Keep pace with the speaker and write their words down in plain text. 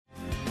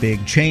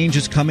Big change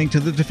is coming to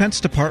the Defense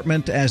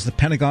Department as the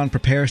Pentagon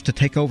prepares to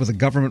take over the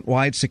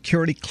government-wide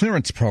security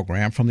clearance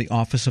program from the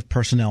Office of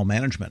Personnel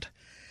Management.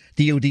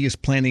 DoD is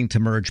planning to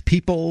merge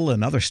people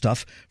and other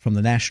stuff from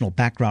the National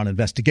Background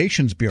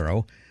Investigations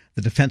Bureau,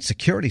 the Defense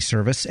Security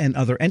Service, and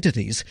other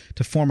entities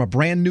to form a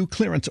brand new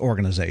clearance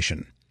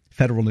organization.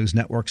 Federal News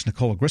Network's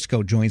Nicole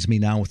Ogrysko joins me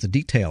now with the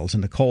details.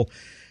 And Nicole,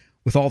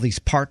 with all these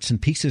parts and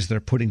pieces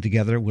they're putting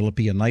together, will it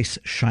be a nice,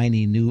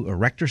 shiny new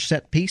erector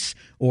set piece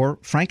or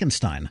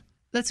Frankenstein?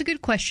 That's a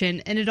good question,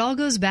 and it all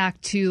goes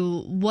back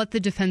to what the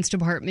Defense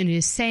Department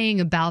is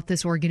saying about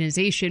this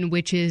organization,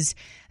 which is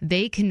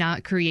they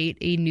cannot create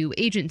a new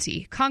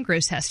agency.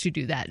 Congress has to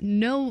do that.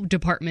 No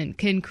department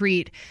can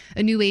create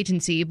a new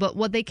agency, but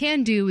what they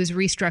can do is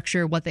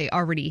restructure what they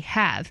already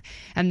have.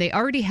 And they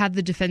already have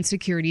the Defense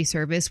Security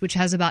Service, which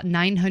has about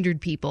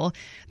 900 people.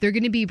 They're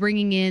going to be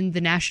bringing in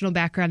the National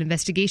Background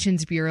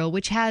Investigations Bureau,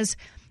 which has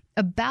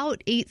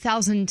about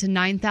 8,000 to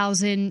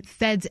 9,000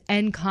 feds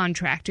and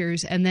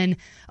contractors, and then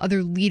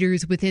other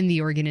leaders within the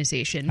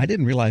organization. I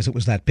didn't realize it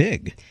was that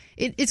big.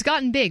 It's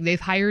gotten big.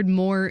 They've hired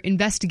more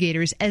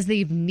investigators as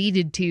they've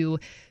needed to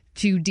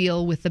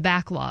deal with the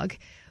backlog.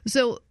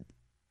 So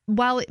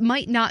while it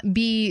might not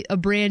be a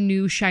brand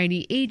new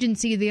shiny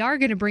agency, they are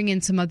going to bring in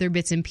some other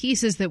bits and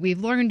pieces that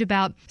we've learned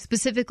about,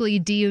 specifically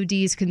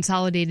DoD's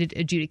Consolidated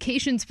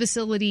Adjudications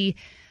Facility,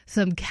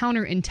 some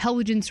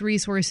counterintelligence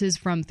resources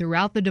from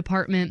throughout the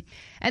department,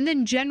 and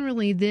then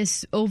generally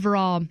this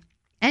overall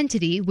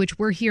entity, which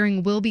we're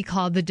hearing will be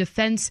called the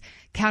Defense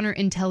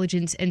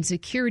Counterintelligence and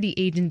Security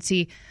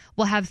Agency,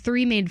 will have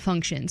three main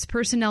functions: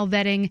 personnel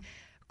vetting,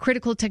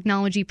 critical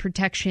technology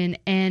protection,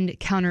 and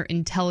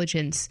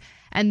counterintelligence.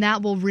 And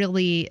that will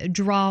really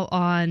draw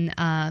on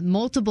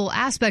multiple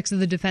aspects of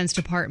the Defense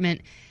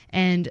Department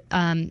and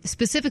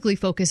specifically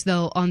focus,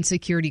 though, on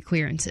security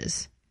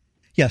clearances.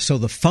 Yeah, so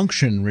the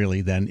function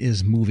really then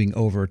is moving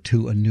over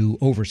to a new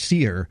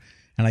overseer,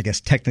 and I guess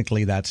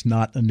technically that's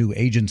not a new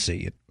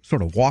agency. It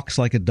sort of walks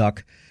like a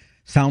duck,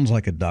 sounds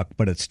like a duck,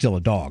 but it's still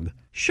a dog.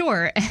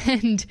 Sure,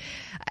 and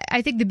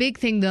I think the big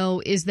thing,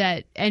 though, is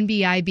that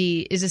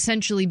NBIB is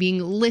essentially being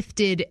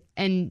lifted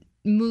and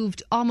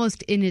moved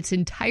almost in its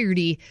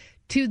entirety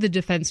to the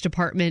Defense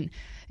Department.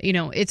 You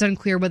know, it's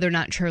unclear whether or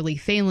not Charlie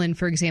Phelan,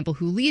 for example,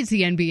 who leads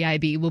the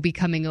NBIB, will be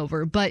coming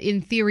over. But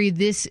in theory,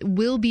 this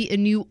will be a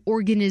new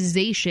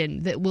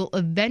organization that will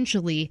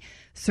eventually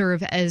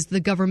serve as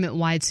the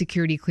government-wide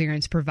security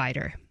clearance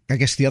provider. I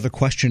guess the other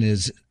question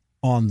is,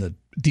 on the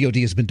DoD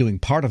has been doing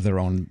part of their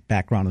own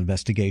background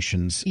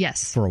investigations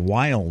for a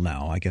while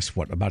now. I guess,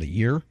 about a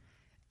year?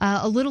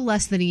 A little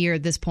less than a year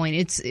at this point.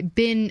 It's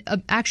been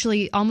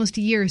actually almost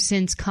a year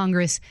since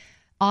Congress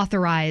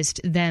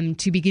authorized them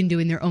to begin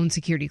doing their own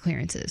security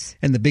clearances.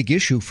 And the big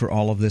issue for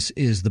all of this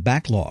is the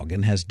backlog.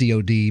 And has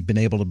DoD been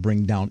able to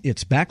bring down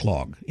its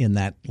backlog in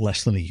that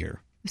less than a year?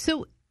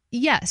 So,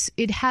 yes,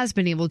 it has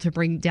been able to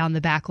bring down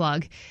the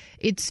backlog.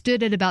 It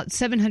stood at about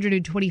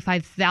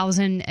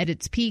 725,000 at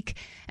its peak,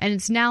 and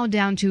it's now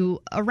down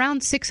to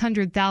around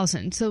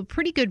 600,000. So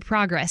pretty good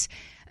progress.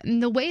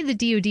 And the way the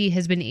DoD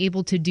has been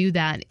able to do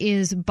that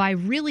is by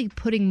really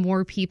putting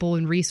more people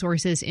and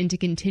resources into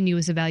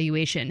continuous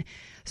evaluation.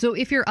 So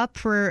if you're up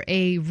for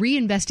a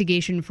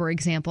reinvestigation, for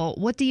example,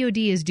 what DoD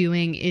is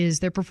doing is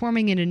they're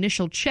performing an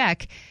initial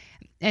check.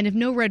 And if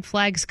no red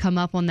flags come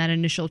up on that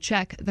initial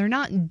check, they're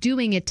not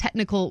doing a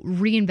technical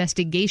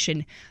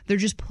reinvestigation. They're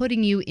just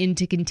putting you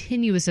into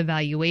continuous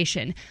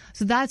evaluation.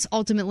 So that's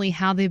ultimately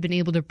how they've been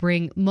able to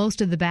bring most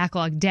of the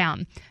backlog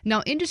down.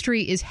 Now,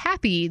 industry is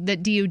happy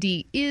that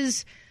DoD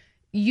is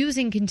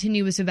using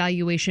continuous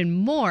evaluation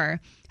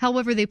more.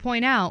 However, they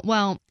point out,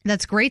 well,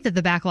 that's great that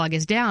the backlog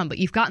is down, but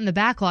you've gotten the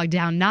backlog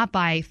down not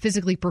by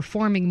physically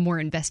performing more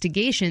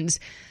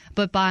investigations,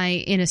 but by,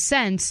 in a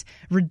sense,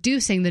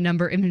 reducing the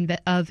number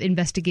of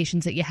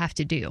investigations that you have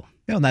to do.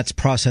 Yeah, and that's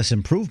process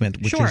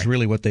improvement, which is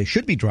really what they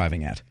should be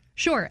driving at.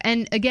 Sure.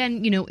 And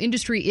again,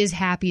 industry is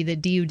happy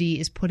that DoD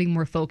is putting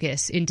more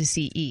focus into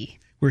CE.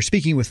 We're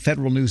speaking with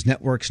Federal News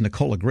Network's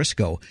Nicole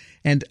Ogrysko.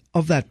 And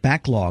of that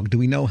backlog, do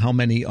we know how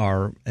many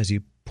are, as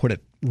you put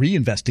it,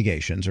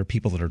 reinvestigations or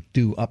people that are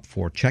due up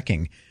for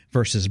checking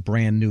versus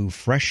brand new,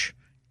 fresh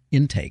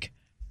intake?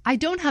 I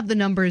don't have the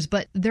numbers,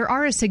 but there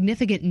are a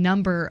significant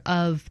number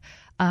of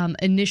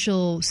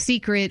initial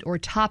secret or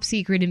top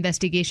secret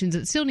investigations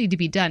that still need to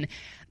be done.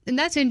 And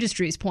that's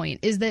industry's point,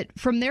 is that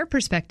from their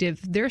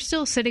perspective, they're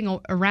still sitting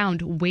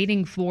around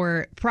waiting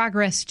for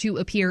progress to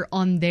appear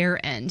on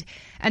their end.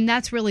 And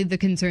that's really the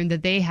concern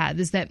that they have,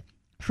 is that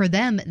for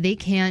them, they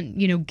can't,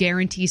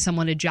 guarantee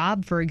someone a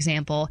job, for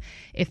example,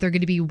 if they're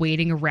going to be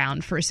waiting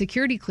around for a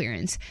security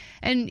clearance.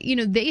 And,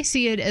 they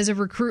see it as a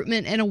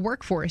recruitment and a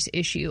workforce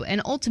issue.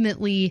 And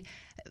ultimately,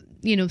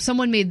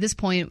 someone made this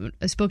point.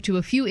 I spoke to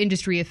a few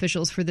industry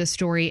officials for this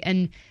story,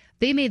 and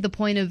they made the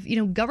point of,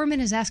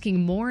 government is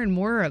asking more and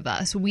more of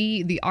us.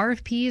 The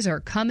RFPs are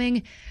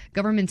coming.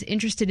 Government's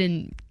interested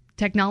in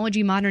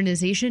technology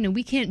modernization, and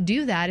we can't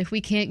do that if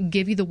we can't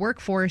give you the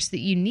workforce that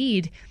you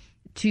need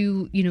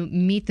to,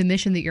 meet the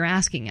mission that you're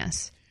asking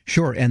us.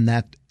 Sure, and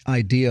that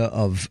idea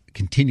of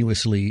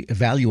continuously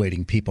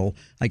evaluating people,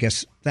 I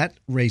guess that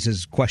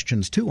raises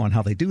questions, too, on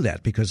how they do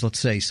that. Because let's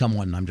say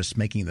someone, I'm just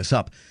making this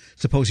up,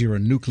 suppose you're a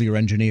nuclear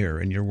engineer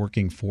and you're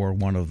working for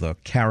one of the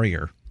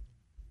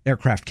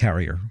aircraft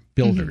carrier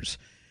builders.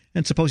 Mm-hmm.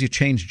 And suppose you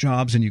change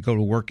jobs and you go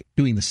to work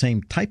doing the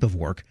same type of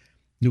work,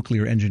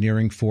 nuclear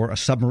engineering for a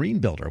submarine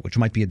builder, which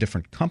might be a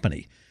different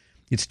company.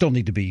 You'd still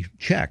need to be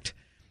checked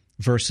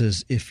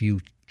versus if you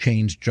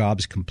changed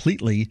jobs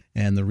completely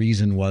and the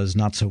reason was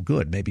not so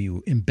good. Maybe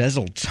you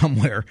embezzled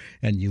somewhere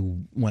and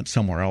you went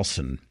somewhere else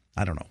and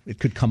I don't know. It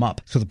could come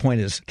up. So the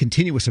point is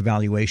continuous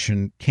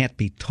evaluation can't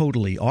be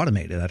totally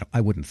automated,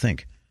 I wouldn't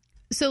think.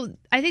 So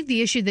I think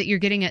the issue that you're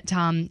getting at,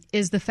 Tom,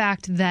 is the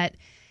fact that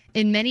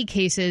in many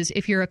cases,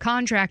 if you're a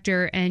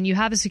contractor and you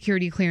have a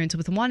security clearance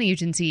with one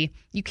agency,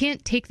 you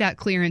can't take that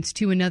clearance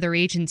to another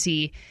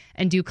agency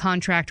and do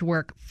contract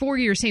work for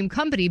your same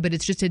company, but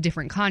it's just a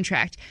different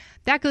contract.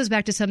 That goes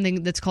back to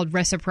something that's called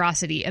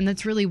reciprocity, and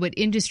that's really what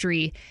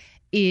industry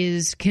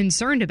is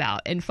concerned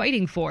about and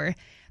fighting for.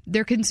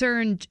 They're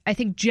concerned, I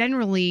think,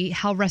 generally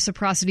how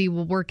reciprocity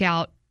will work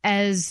out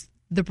as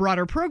the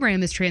broader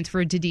program is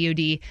transferred to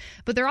DoD,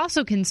 but they're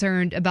also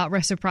concerned about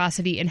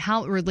reciprocity and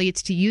how it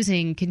relates to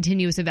using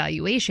continuous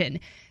evaluation.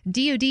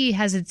 DoD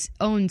has its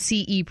own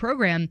CE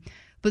program,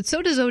 but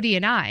so does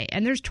ODNI,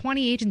 and there's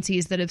 20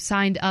 agencies that have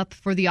signed up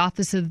for the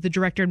Office of the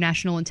Director of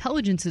National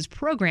Intelligence's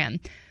program.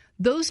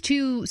 Those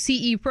two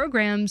CE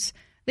programs,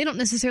 they don't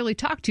necessarily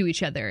talk to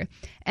each other,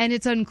 and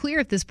it's unclear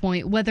at this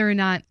point whether or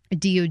not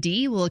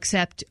DoD will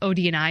accept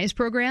ODNI's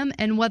program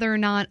and whether or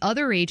not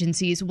other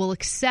agencies will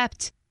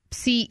accept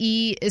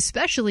CE,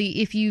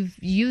 especially if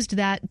you've used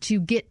that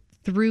to get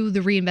through the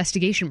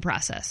reinvestigation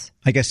process.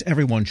 I guess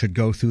everyone should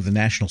go through the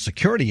National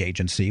Security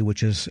Agency,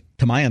 which is,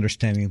 to my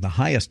understanding, the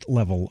highest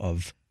level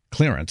of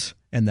clearance,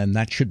 and then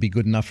that should be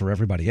good enough for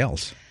everybody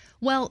else.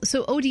 Well,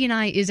 so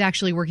ODNI is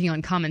actually working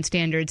on common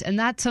standards, and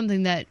that's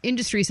something that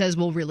industry says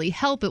will really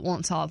help. It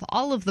won't solve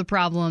all of the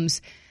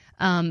problems,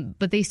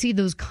 but they see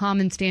those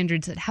common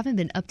standards that haven't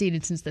been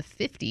updated since the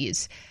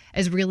 50s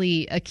as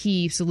really a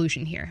key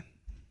solution here.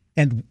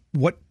 And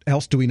what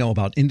else do we know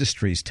about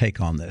industry's take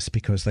on this?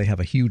 Because they have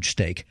a huge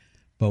stake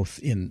both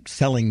in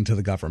selling to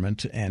the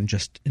government and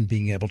just in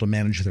being able to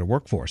manage their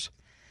workforce.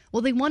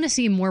 Well, they want to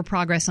see more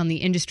progress on the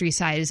industry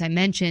side, as I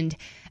mentioned.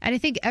 And I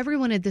think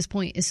everyone at this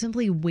point is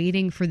simply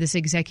waiting for this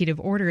executive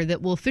order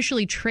that will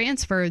officially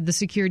transfer the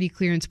security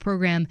clearance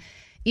program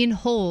in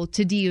whole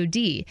to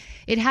DoD.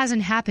 It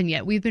hasn't happened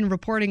yet. We've been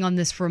reporting on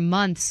this for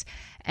months.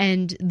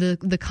 And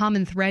the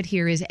common thread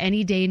here is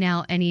any day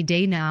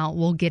now,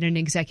 we'll get an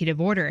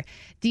executive order.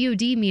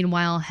 DoD,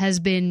 meanwhile, has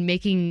been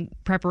making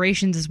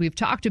preparations, as we've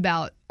talked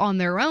about, on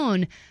their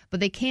own, but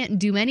they can't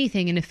do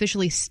anything and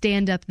officially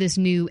stand up this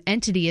new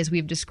entity, as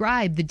we've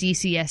described, the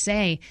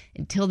DCSA,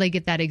 until they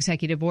get that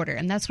executive order.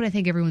 And that's what I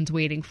think everyone's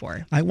waiting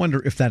for. I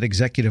wonder if that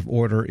executive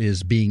order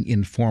is being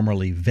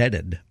informally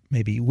vetted,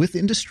 maybe with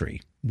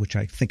industry, which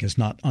I think is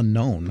not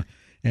unknown,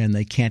 and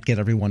they can't get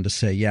everyone to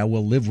say, yeah,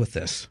 we'll live with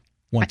this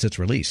once it's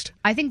released.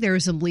 I think there are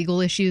some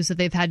legal issues that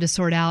they've had to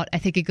sort out. I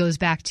think it goes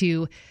back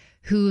to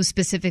who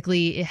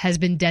specifically has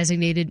been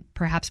designated,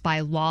 perhaps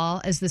by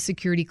law, as the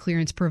security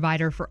clearance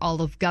provider for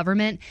all of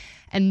government.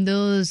 And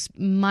those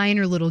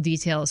minor little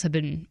details have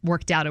been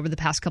worked out over the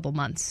past couple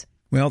months.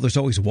 Well, there's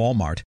always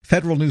Walmart.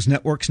 Federal News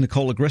Network's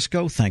Nicola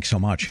Grisco, thanks so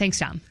much. Thanks,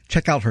 Tom.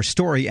 Check out her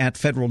story at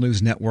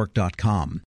federalnewsnetwork.com.